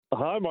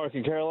Hi, Mark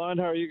and Caroline.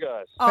 How are you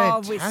guys? Oh,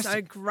 we're so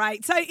Fantastic.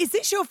 great. So is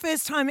this your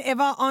first time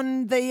ever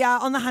on the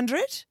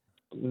 100?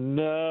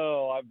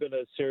 No, I've been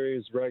a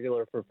series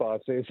regular for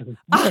 5 seasons.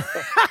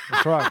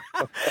 That's right.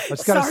 I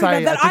was going to Sorry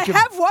say, about that. I think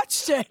have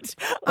watched it.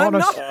 I'm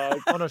honest, not.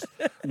 honest.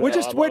 No, We're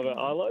just, I love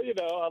it.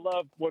 I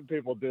love when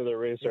people do their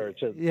research.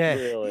 It's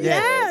really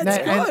Yeah, good.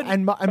 it's Now, good.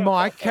 and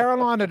Mike,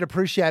 Caroline would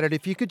appreciate it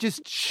if you could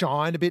just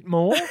shine a bit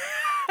more.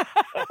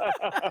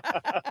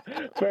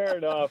 Fair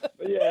enough.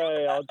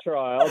 Yeah, I'll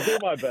try. I'll do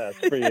my best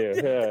for you.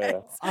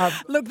 Yeah.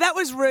 Look, that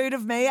was rude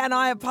of me, and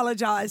I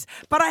apologise.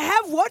 But I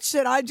have watched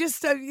it. I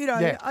just,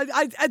 Yeah.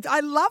 I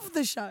love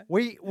the show.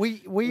 We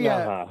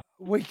Uh-huh.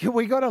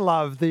 got to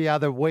love the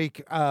other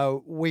week.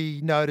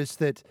 We noticed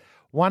that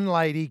one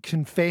lady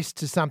confessed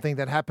to something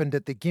that happened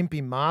at the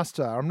Gympie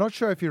Master. I'm not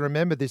sure if you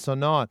remember this or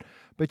not,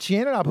 but she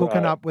ended up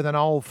hooking up with an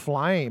old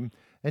flame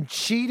and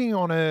cheating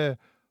on her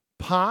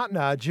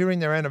partner during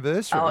their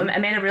anniversary. I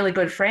met a really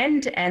good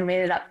friend and we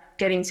ended up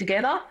getting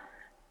together.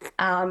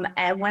 And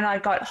when I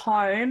got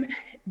home,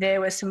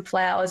 there were some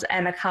flowers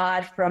and a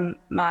card from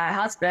my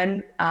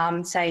husband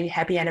saying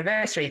happy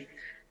anniversary.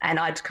 And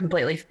I'd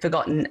completely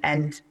forgotten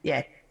and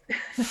yeah.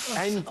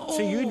 And so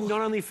you'd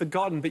not only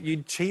forgotten, but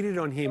you'd cheated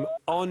on him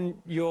on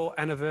your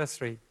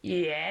anniversary.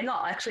 Yeah,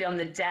 not actually on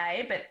the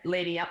day, but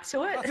leading up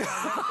to it.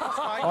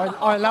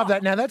 I love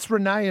that. Now, that's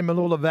Renee in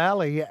Malula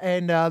Valley,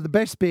 and the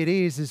best bit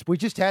is we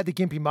just had the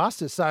Gympie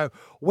Master, so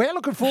we're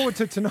looking forward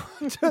to tonight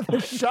to the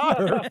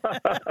show.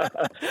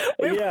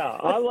 Yeah,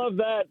 I love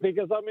that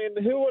because, I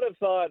mean, who would have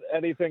thought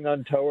anything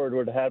untoward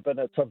would happen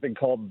at something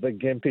called the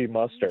Gympie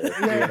Muster?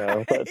 You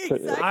know,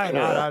 I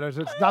know,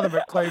 it's nothing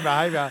but clean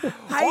behaviour.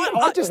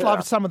 I just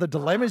love some of the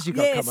dilemmas you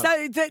got Yeah,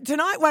 coming. so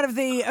tonight one of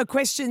the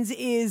questions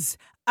is,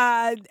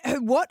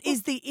 what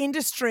is the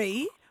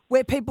industry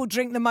where people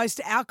drink the most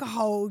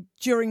alcohol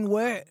during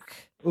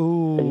work?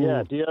 Ooh.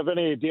 Yeah. Do you have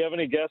any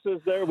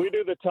guesses there? We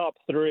do the top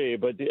 3,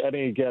 but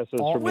any guesses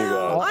from you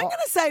Well, guys? I'm going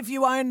to say if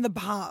you own the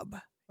pub.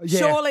 Yeah,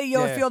 Surely if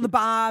yeah. you're the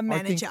bar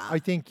manager, I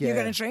think you're yeah.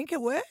 going to drink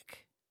at work?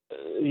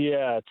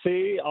 Yeah.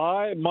 See,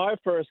 my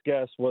first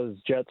guess was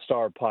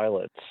Jetstar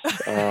pilots,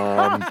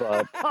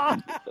 but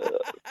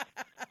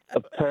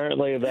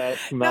apparently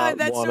that's not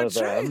that's one not of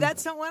true. them.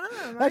 That's not one of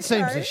them. That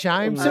seems Okay. a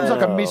shame. Seems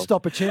like a No. missed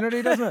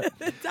opportunity, doesn't it?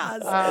 It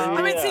does. I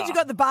mean, yeah. since you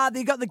got the bar,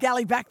 you got the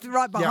galley back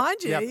right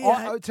behind you. Yep.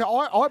 Yeah.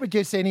 I would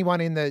guess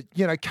anyone in the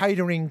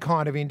catering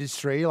kind of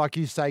industry, like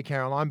you say,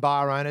 Caroline,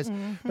 bar owners.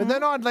 Mm-hmm. But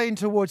then I'd lean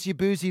towards your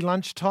boozy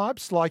lunch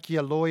types, like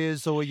your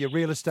lawyers or your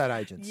real estate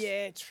agents.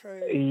 Yeah,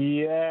 true.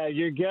 Yeah,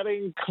 you're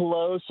getting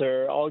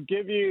closer. I'll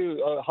give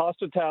you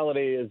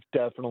hospitality is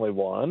definitely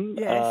one.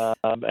 Yes.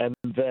 And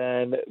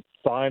then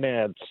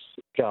finance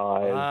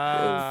guys.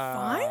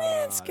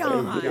 Finance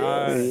guys.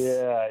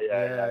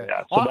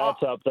 Yeah. So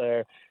that's up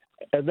there.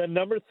 And then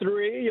number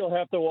 3, you'll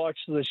have to watch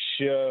the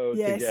show to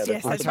Yes, get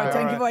yes, it. that's Okay, right.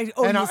 Don't all give right. away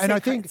all and your I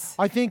think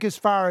secrets. as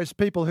far as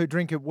people who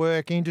drink at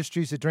work,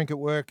 industries that drink at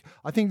work,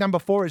 I think number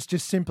 4 is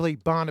just simply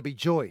Barnaby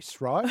Joyce,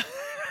 right?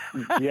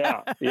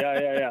 Yeah.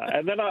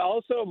 And then I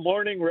also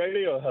morning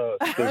radio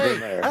host is in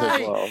there as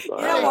well. So.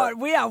 You know what?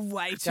 We are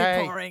way too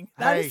boring.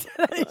 That is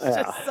that is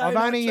just so I've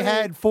not only true.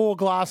 had 4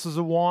 glasses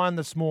of wine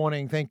this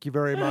morning. Thank you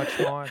very much,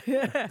 Mike.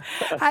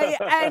 Hey,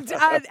 and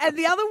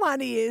the other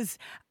one is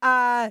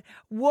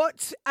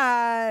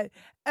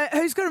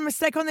who's got a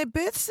mistake on their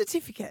birth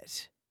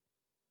certificate?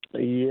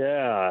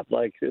 Yeah,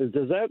 like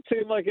does that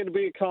seem like it'd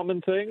be a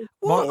common thing?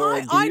 Well,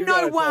 Or do I you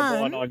know guys have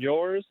one. on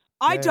yours?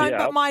 I don't, Yeah.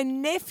 but my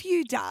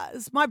nephew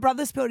does. My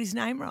brother spelled his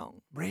name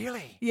wrong.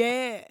 Really?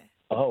 Yeah.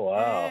 Oh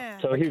wow!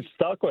 Yeah. So he's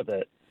stuck with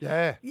it.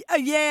 Yeah.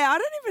 Yeah, I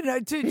don't even know.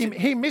 Dude,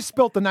 He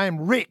misspelt the name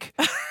Rick.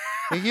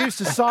 He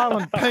used a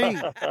silent P,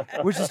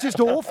 which is just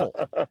awful.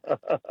 That'll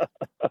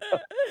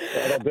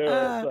do it.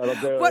 That'll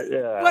do what, it.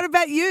 Yeah. what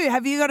about you?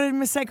 Have you got a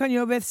mistake on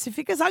your birth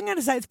certificate? 'Cause I'm going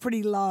to say it's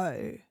pretty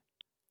low.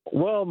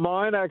 Well,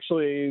 mine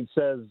actually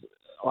says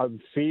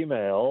I'm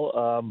female,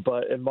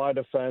 but in my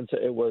defense,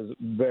 it was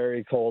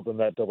very cold in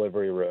that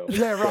delivery room.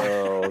 Yeah,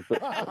 right. So,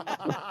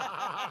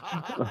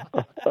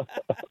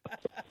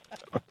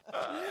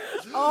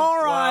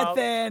 All right, Well,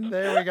 then.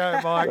 There we go,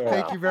 Mike.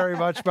 Thank you very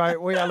much,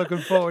 mate. We are looking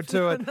forward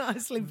to it.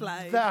 Nicely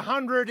played. The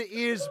 100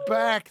 is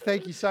back.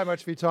 Thank you so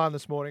much for your time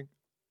this morning.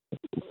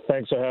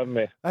 thanks for having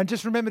me. And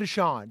just remember to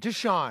shine. Just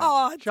shine.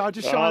 Oh,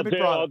 Just shine a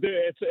bit I'll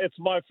brighter. do. It's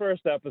my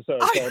first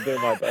episode, so I'll do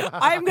my best.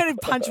 I am going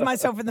to punch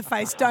myself in the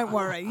face. Don't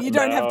worry. You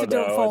don't have to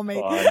do it for it's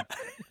me.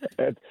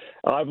 fine.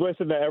 I've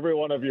listened to every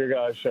one of your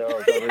guys'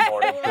 shows every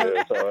morning too,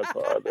 so it's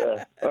fine.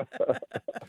 Yeah.